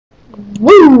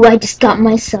Woo! I just got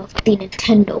myself the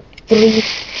Nintendo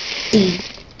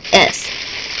 3DS.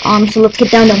 So let's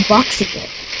get down to unboxing it.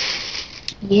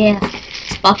 Yeah,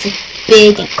 this box is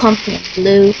big and comfy and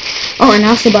blue. Oh, and I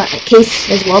also bought a case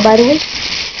as well, by the way.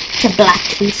 It's a black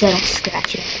case so I don't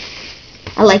scratch it.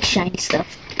 I like shiny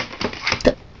stuff.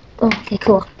 Oh, okay,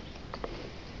 cool.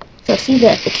 So see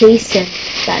the case and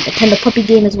that Nintendo puppy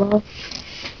game as well.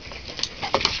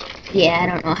 Yeah, I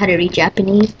don't know how to read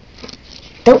Japanese.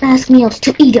 Don't ask me, I was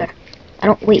too eager. I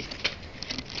don't wait.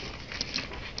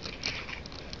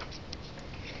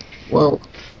 Whoa.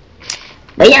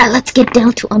 But yeah, let's get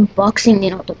down to unboxing,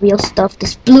 the real stuff.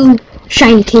 This blue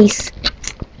shiny case.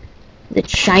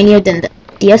 It's shinier than the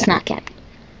DS not cap.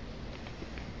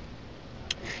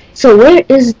 So where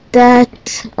is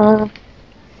that? Oh,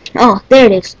 there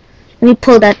it is. Let me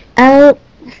pull that out.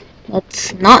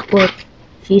 That's not what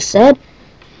she said.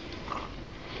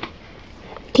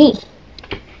 Okay.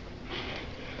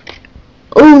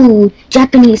 Oh,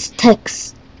 Japanese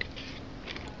text.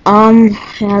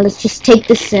 Yeah, let's just take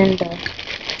this and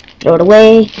throw it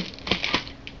away.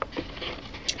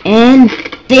 And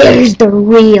there's the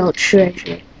real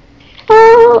treasure.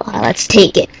 Oh, let's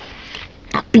take it.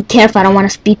 Now, be careful. I don't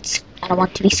want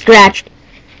to be scratched.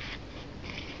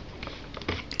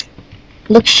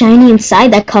 Looks shiny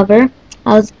inside that cover.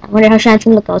 I wonder how shiny it's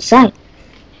gonna look outside.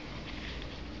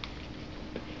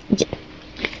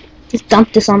 Just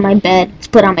dump this on my bed. Let's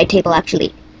put it on my table.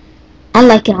 Actually, I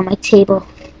like it on my table.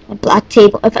 A black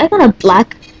table. If I got a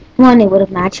black one, it would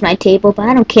have matched my table. But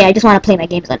I don't care. I just want to play my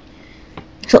games on it.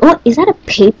 So, what is that? A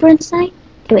paper inside?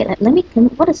 Okay, wait. Let me.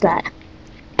 What is that?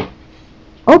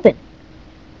 Open.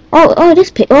 Oh, it is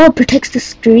paper. Oh, it protects the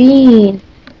screen.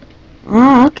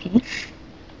 Ah, okay.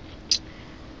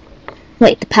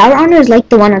 Wait, the power on is like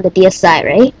the one on the DSi,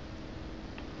 right?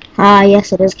 Ah,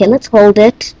 yes, it is. Okay, let's hold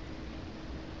it.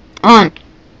 On.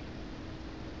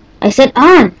 I said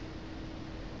on.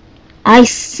 I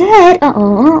said,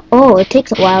 oh, it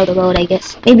takes a while to load, I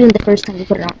guess. Maybe the first time you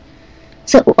put it on.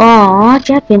 So,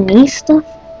 Japanese stuff.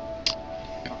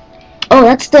 Oh,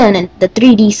 that's the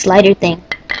 3D slider thing.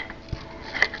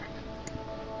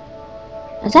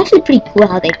 That's actually pretty cool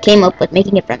how they came up with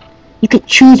making it from. You could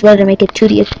choose whether to make it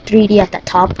 2D or 3D at the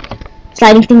top.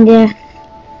 Sliding thing there.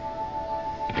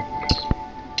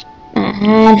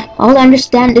 And all I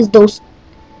understand is those.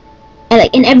 And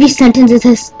like in every sentence it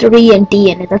says 3 and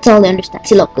D in it. That's all I understand.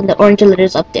 See, look, the orange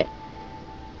letters up there.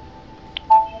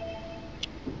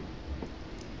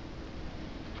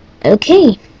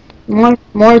 Okay, more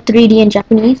 3D in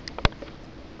Japanese.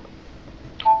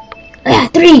 Yeah,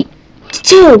 3,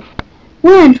 2,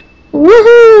 1.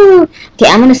 Woohoo! Okay,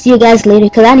 I'm gonna see you guys later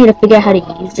because I need to figure out how to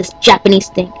use this Japanese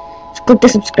thing. Just click the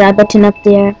subscribe button up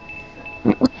there.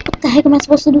 What the heck am I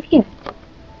supposed to do here?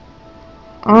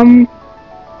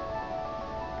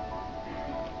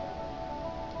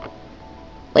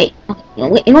 Wait,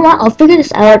 okay, you know what? I'll figure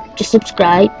this out. Just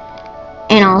subscribe,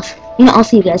 and I'll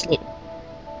see you guys later.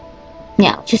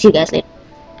 Yeah, I'll just see you guys later.